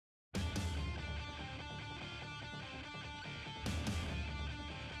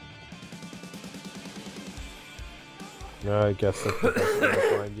I guess that's the best way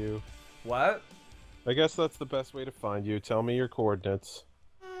to find you. What? I guess that's the best way to find you. Tell me your coordinates.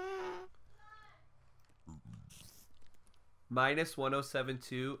 Minus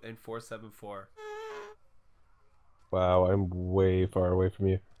 1072 and 474. Wow, I'm way far away from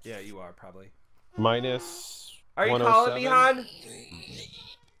you. Yeah, you are probably. Minus Are you calling me, 107? hon?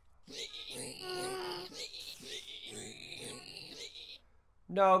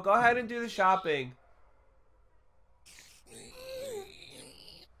 No, go ahead and do the shopping.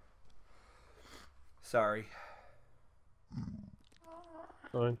 Sorry.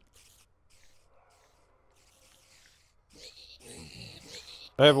 Fine.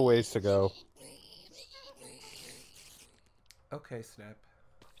 I have a ways to go. Okay, Snap.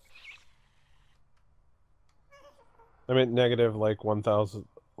 I'm at negative like 1,000,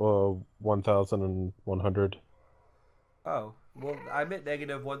 1,100. Oh, well, I'm at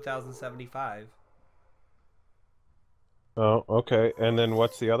negative 1075. Oh, okay. And then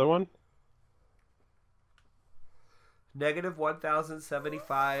what's the other one? Negative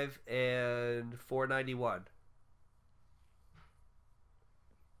 1075 and 491.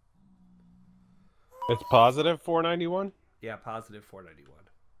 It's positive 491? Yeah, positive 491.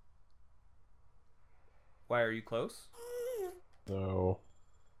 Why, are you close? No.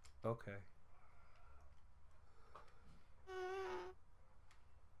 Okay.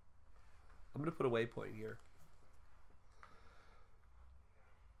 I'm gonna put a waypoint here.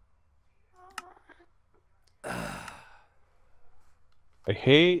 I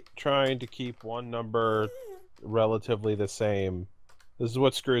hate trying to keep one number relatively the same. This is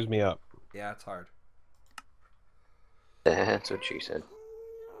what screws me up. Yeah, it's hard. That's what she said.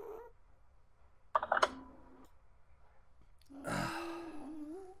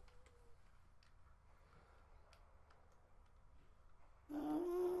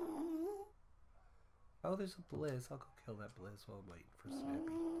 Oh, there's a Blizz. I'll go kill that Blizz while I'm waiting for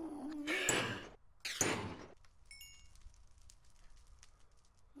Snappy.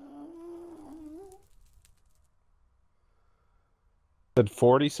 Said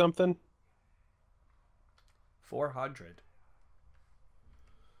 40 something? 400.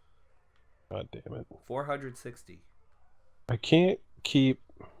 God damn it. 460. I can't keep...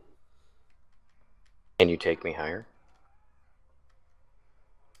 Can you take me higher?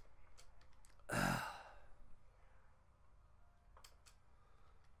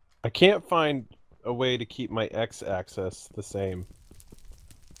 I can't find a way to keep my x-axis the same.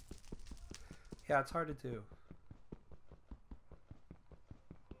 Yeah, it's hard to do.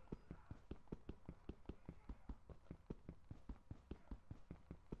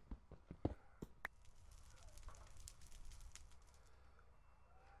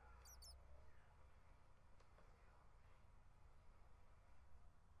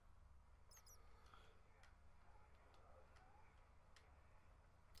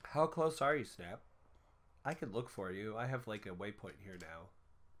 How close are you, Snap? I can look for you. I have like a waypoint here now.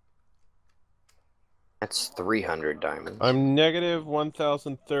 That's 300 diamonds. I'm negative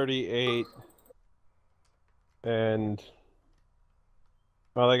 1,038. And...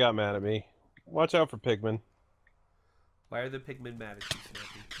 Oh, they got mad at me. Watch out for pigmen. Why are the pigmen mad at you,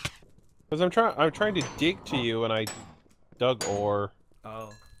 Snappy? Because I'm trying to dig to you and I dug ore.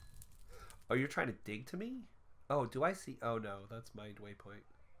 Oh. Oh, you're trying to dig to me? Oh, do I see? Oh, no. That's my waypoint.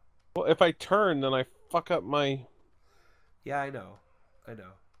 Well, if I turn, then I fuck up my... Yeah, I know. I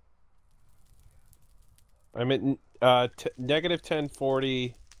know. I'm at negative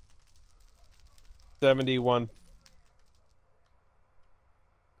 1040, 71.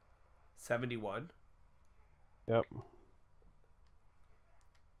 71? Yep.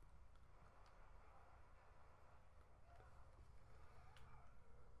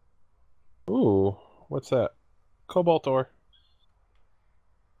 Ooh, what's that? Cobalt ore.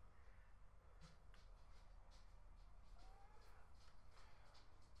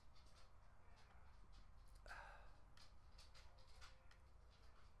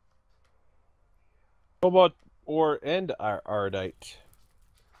 Cobalt ore and ardite.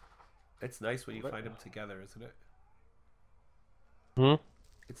 It's nice when you find them together, isn't it? Hmm?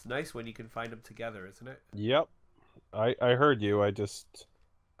 It's nice when you can find them together, isn't it? Yep. I heard you. I just...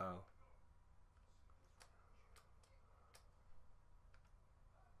 Oh.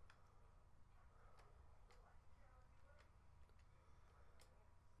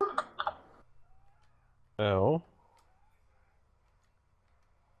 Oh.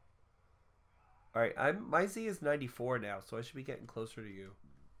 Alright, my Z is 94 now, so I should be getting closer to you.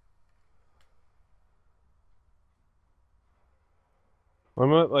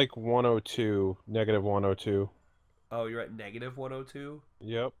 I'm at like 102, negative 102. Oh, you're at negative 102?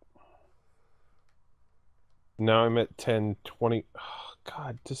 Yep. Now I'm at 10, 20. Oh,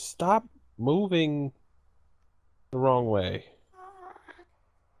 God, just stop moving the wrong way.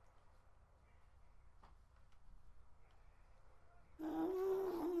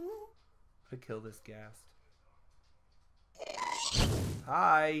 I'm gonna kill this ghast.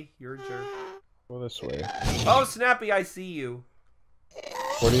 Hi, you're a jerk. Go this way. Oh, Snappy, I see you.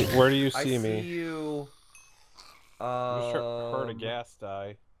 Where do you I see see me? you. I just heard a gas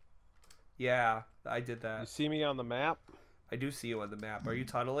die. Yeah, I did You that. see me on the map? I do see you on the map. Are you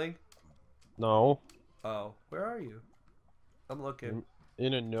tunneling? No. Oh, where are you? I'm looking.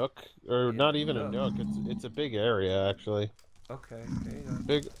 In a nook, or In not a even a nook. nook. It's a big area actually. Okay, hang on.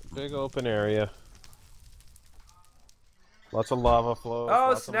 Big open area. Lots of lava flows. Oh,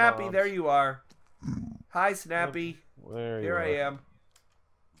 lots Snappy, of there mobs. you are. Hi, Snappy. There you Here are. I am.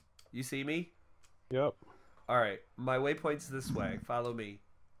 You see me? Yep. Alright, my waypoint's this way. Follow me.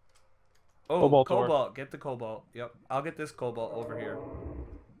 Oh, Cobalt ore. cobalt. Get the cobalt. Yep, I'll get this cobalt over here.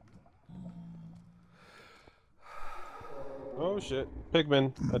 Oh shit.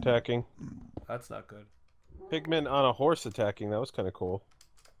 Pigmen attacking. That's not good. Pigmen on a horse attacking. That was kind of cool.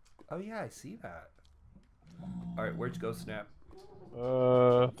 Oh, yeah, I see that. Alright, where'd you go, Snap?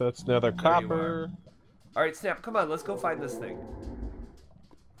 That's another There you copper. Alright, Snap, come on. Let's go find this thing.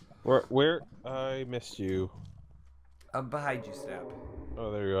 Where? I missed you. I'm behind you, Snap.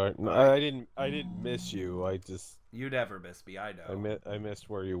 Oh, there you are. No, Alright. I didn't miss you. You never miss me, I know. I missed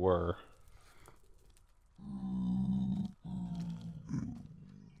where you were.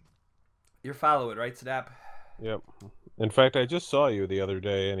 You're following, right, Snap? Yep. In fact, I just saw you the other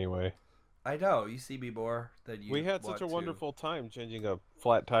day anyway. I know. You see me more than you We had such want a to. wonderful time changing a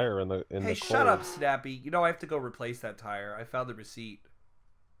flat tire in the Hey, cold. shut up, Snappy. You know I have to go replace that tire. I found the receipt.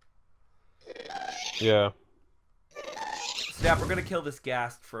 Yeah. Snap, we're gonna kill this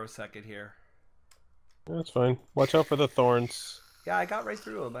ghast for a second here. That's fine. Watch out for the thorns. Yeah, I got right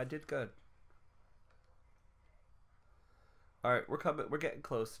through him. I did good. Alright, we're coming. We're getting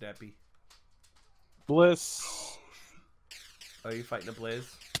close, Snappy. Bliss. Are you fighting a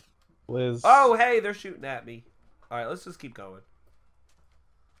Blizz? Liz. Oh, hey, they're shooting at me. Alright, let's just keep going.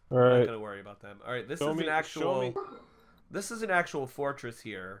 All I'm not right. gonna worry about them. Alright, this Show is me- an show actual... me. This is an actual fortress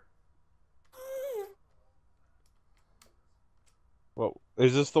here. Well,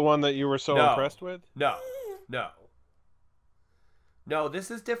 is this the one that you were so No. impressed with? No. No. No,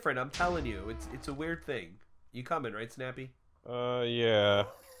 this is different, I'm telling you. It's a weird thing. You coming, right, Snappy? Yeah.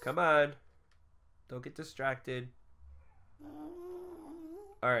 Come on. Don't get distracted.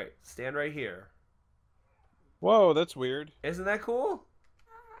 Alright, stand right here. Whoa, that's weird. Isn't that cool?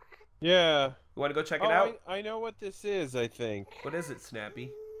 Yeah. You want to go check it Oh, out? I know what this is, I think. What is it,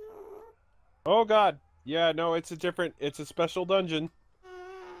 Snappy? Oh god. Yeah, no, it's a special dungeon.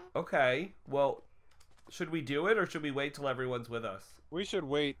 Okay, well, should we do it or should we wait till everyone's with us? We should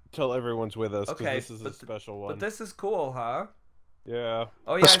wait till everyone's with us, because Okay, this is a special one. But this is cool, huh? Yeah.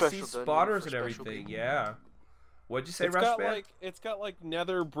 Oh yeah, I see special dungeon spawners for and special everything, people. yeah. What'd you say, It's got Rushman? like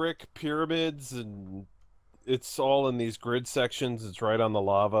nether brick pyramids, and it's all in these grid sections. It's right on the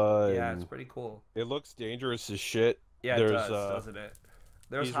lava. Yeah, and it's pretty cool. it looks dangerous as shit. Yeah, There's, it does, doesn't it?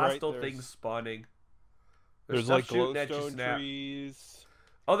 There's he's right, hostile there's- things spawning. There's stuff like shooting at you, glowstone Snap. trees.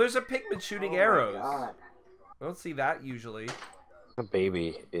 Oh, there's a pigman shooting Oh my arrows. God. I don't see that usually. A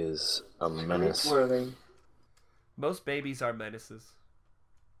baby is a menace. Worthy. Most babies are menaces.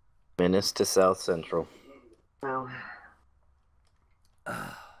 Menace to South Central. Well,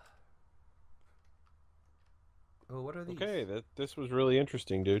 Oh, what are these? Okay, this was really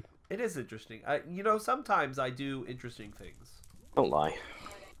interesting, dude. It is interesting. Sometimes I do interesting things. Don't lie.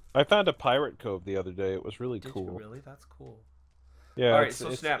 I found a pirate cove the other day. It was really Did cool. you really? That's cool. Yeah. Alright, it's, so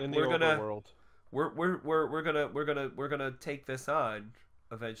it's Snap, in the we're gonna- overworld. We're gonna take this on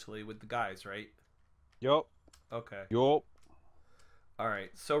eventually with the guys, right? Yup. Okay. Yup. All right.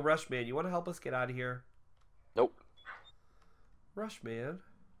 So Rushman, you want to help us get out of here? Nope. Rushman,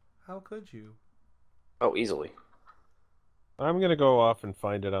 how could you? Oh, easily. I'm gonna go off and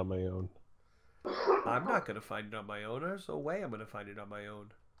find it on my own. I'm not gonna find it on my own. There's no way I'm gonna find it on my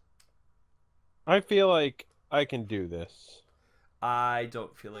own. I feel like I can do this. I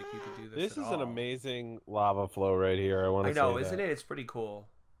don't feel like you could do this. This is an amazing lava flow right here. I want I to know, say isn't that. it? It's pretty cool.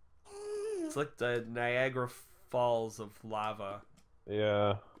 It's like the Niagara Falls of lava.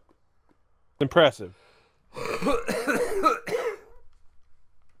 Yeah. Impressive.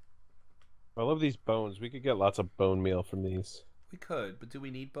 I love these bones. We could get lots of bone meal from these. We could, but do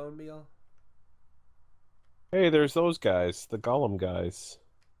we need bone meal? Hey, there's those guys, the golem guys.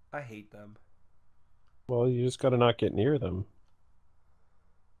 I hate them. Well, you just gotta not get near them.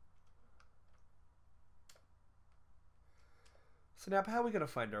 Snap, how are we gonna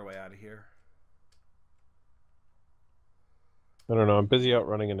find our way out of here? I don't know. I'm busy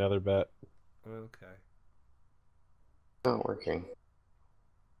outrunning another bet. Okay. Not working.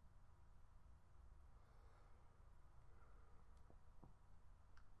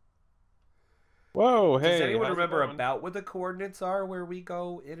 Whoa, hey. Does anyone how's it remember going? about what the coordinates are where we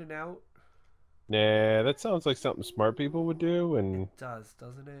go in and out? Nah, that sounds like something smart people would do, and It does,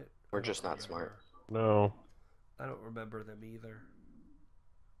 doesn't it? We're I don't just not smart. remember. no. I don't remember them either.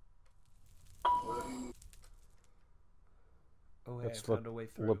 Oh, hey, That's I found a way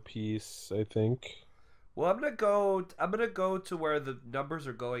through. Lapice, I think. Well, I'm gonna go to where the numbers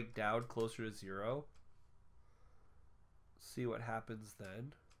are going down closer to 0. See what happens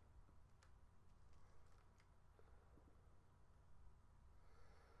then.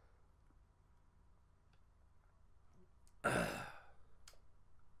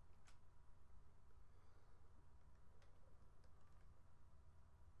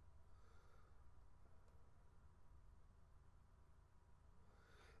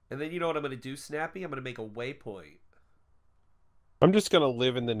 And then you know what I'm gonna do, Snappy? I'm gonna make a waypoint. I'm just gonna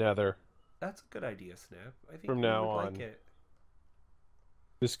live in the Nether. That's a good idea, Snap. I think From you now would on. like it.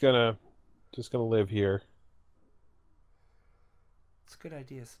 Just gonna live here. It's a good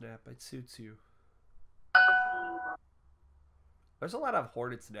idea, Snap. It suits you. There's a lot of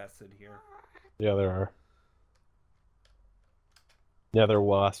hornets' nests in here. Yeah, there are. Nether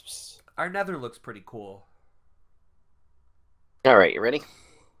wasps. Our nether looks pretty cool. All right, you ready?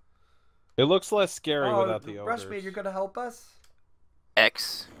 It looks less scary without the ogres. Rushman, you're gonna help us?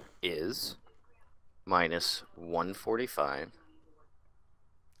 X is minus 145.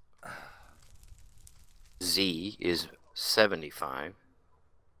 Z is 75.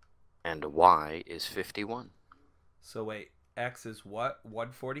 And Y is 51. So wait, X is what?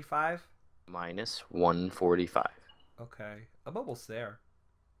 145? Minus 145. Okay, I'm almost there.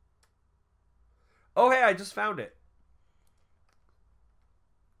 Oh, hey, I just found it.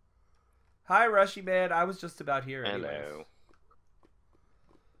 Hi, Rushy Man. I was just about here anyways. Hello.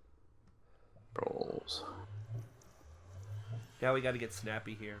 Rolls. Now we gotta get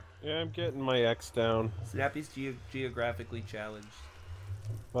Snappy here. Yeah, I'm getting my X down. Snappy's geographically challenged.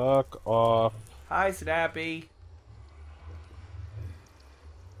 Fuck off. Hi, Snappy.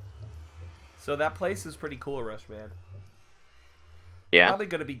 So that place is pretty cool, Rushman. Yeah. Probably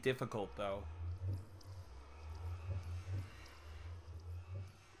gonna be difficult, though.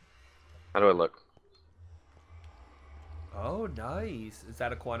 How do I look? Oh, nice. Is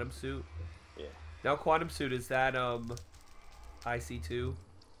that a quantum suit? Yeah. Now, quantum suit, is that, IC2?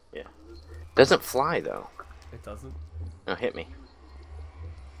 Yeah. Doesn't fly though. It doesn't? No, hit me.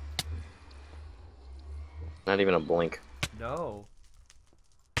 Not even a blink. No.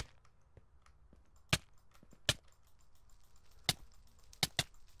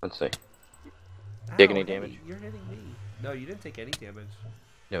 Let's see. Ow, Take any hey, damage? You're hitting me. No, you didn't take any damage.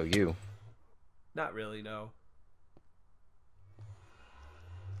 No, you. Not really, no.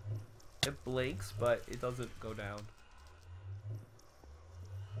 It blinks, but it doesn't go down.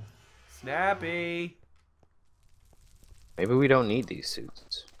 Snappy! Maybe we don't need these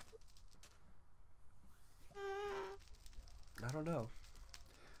suits. I don't know.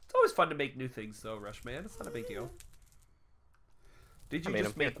 It's always fun to make new things, though, Rushman. It's not a big deal. Did you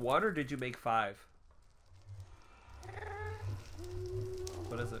just make 1, or did you make 5?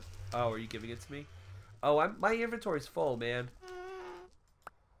 What is it? Oh, are you giving it to me? Oh, my inventory's full, man.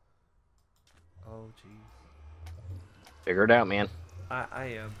 Oh, jeez. Figure it out, man. I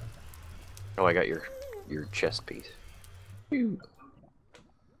am. Oh, I got your chest piece. Phew.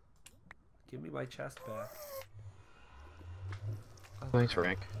 Give me my chest back. Oh, Thanks,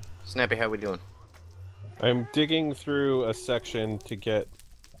 Frank. Snappy, how we doing? I'm digging through a section to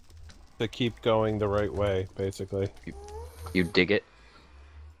keep going the right way, basically. You dig it?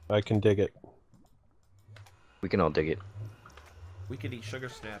 I can dig it. We can all dig it. we could eat sugar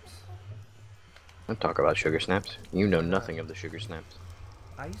snaps. Don't talk about sugar snaps. You know nothing of the sugar snaps.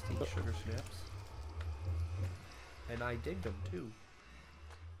 I used to eat sugar snaps. And I dig them, too.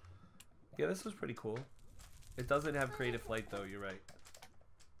 Yeah, this is pretty cool. It doesn't have creative flight, though, you're right.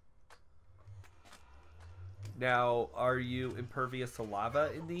 Now, are you impervious to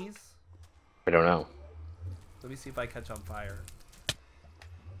lava in these? I don't know. Let me see if I catch on fire.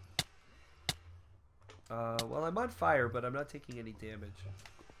 Well, I'm on fire, but I'm not taking any damage.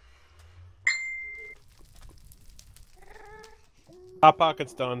 Hot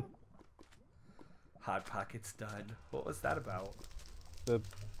Pocket's done. Hot Pocket's done. What was that about? The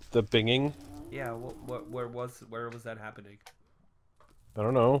binging? Yeah, where was that happening? I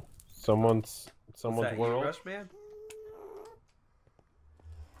don't know. Someone's Was that world. you, Rushman?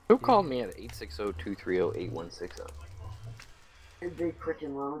 Who called me at 860-230-8160? Is they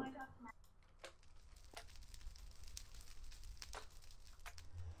freaking loud?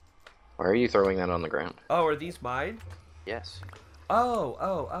 Why are you throwing that on the ground? Oh, are these mine? Yes.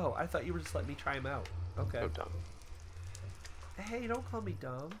 Oh, I thought you were just letting me try them out. Okay. So dumb. Hey, don't call me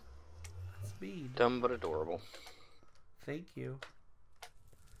dumb. That's mean. Dumb but adorable. Thank you.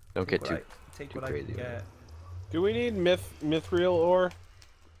 Don't get too Take too what crazy I can with get. Do we need mithril ore?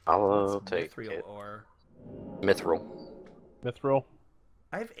 I'll It's take mithril it. ore. Mithril. Mithril?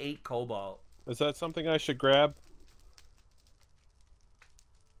 I have 8 cobalt. Is that something I should grab?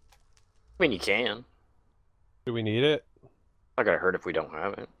 I mean, you can. Do we need it? Not gonna hurt if we don't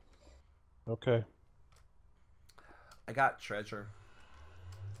have it. Okay. I got treasure.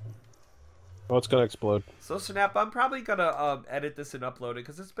 Oh, it's gonna explode. So Snap, I'm probably gonna edit this and upload it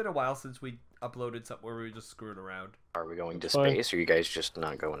because it's been a while since we uploaded something where we were just screwing around. Are we going to Fine. space, or are you guys just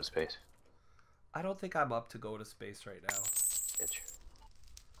not going to space? I don't think I'm up to go to space right now. Bitch.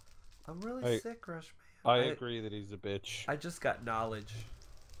 I'm really sick, Rushman. I agree that he's a bitch. I just got knowledge.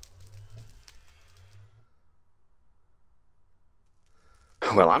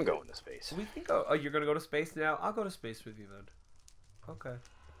 Well, I'm going to space. We think. Oh, you're gonna go to space now? I'll go to space with you then. Okay.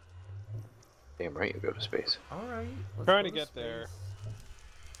 Damn right you go to space. All right. Let's Trying go to get there. space.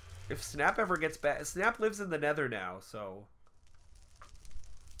 If Snap ever gets back, Snap lives in the Nether now, so.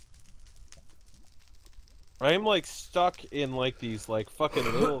 I'm like stuck in like these like fucking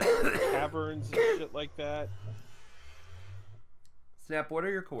little caverns and shit like that. Snap, what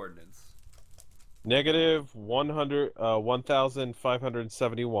are your coordinates? Negative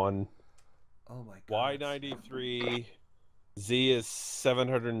 1,571. Oh my god. Y 93. Z is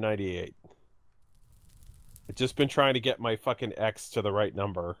 798. I've just been trying to get my fucking X to the right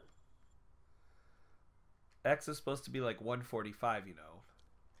number. X is supposed to be like 145, you know.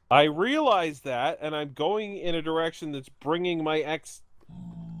 I realize that, and I'm going in a direction that's bringing my X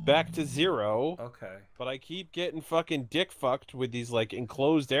back to 0. Okay. But I keep getting fucking dick fucked with these like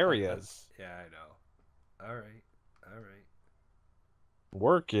enclosed areas. Yeah, I know. All right.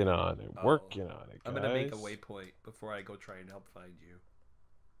 Working on it. Oh, Working on it, guys. I'm gonna make a waypoint before I go try and help find you.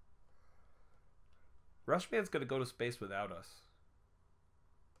 Rushman's gonna go to space without us.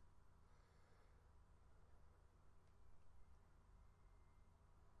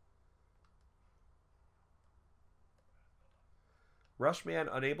 Rushman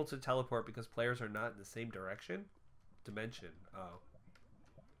unable to teleport because players are not in the same dimension. Oh.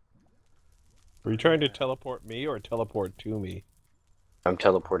 Are you trying to teleport me or teleport to me? I'm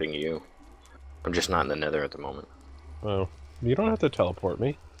teleporting you. I'm just not in the Nether at the moment. Oh, you don't have to teleport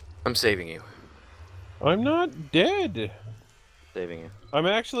me. I'm saving you. I'm not dead. Saving you. I'm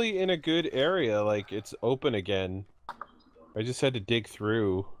actually in a good area. Like, it's open again. I just had to dig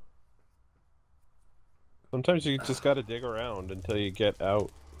through. Sometimes you just gotta dig around until you get out.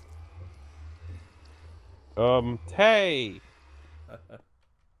 Hey! I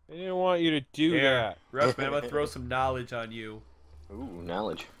didn't want you to do that. Rushman, I'm gonna throw some knowledge on you. Ooh,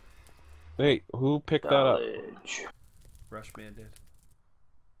 knowledge. Wait, who picked that up? Knowledge. Rushman did.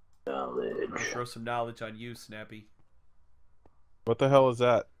 Knowledge. I'll throw some knowledge on you, Snappy. What the hell is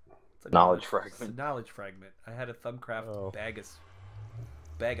that? It's a Knowledge It's a fragment. knowledge fragment. I had a Thumbcraft Oh. bag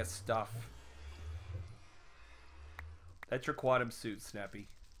of stuff. That's your quantum suit, Snappy.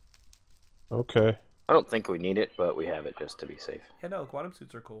 Okay. I don't think we need it, but we have it just to be safe. Yeah, no, quantum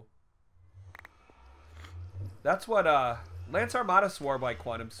suits are cool. That's what Lance Armada swore by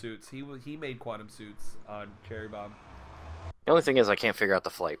quantum suits. He made quantum suits on Cherry Bomb. The only thing is I can't figure out the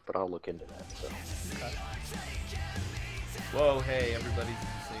flight, but I'll look into that. So. Okay. Whoa, hey, everybody's in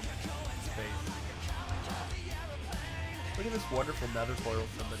the same space. Look at this wonderful nether portal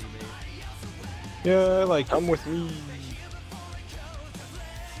somebody made. Yeah, I like it. Come with me.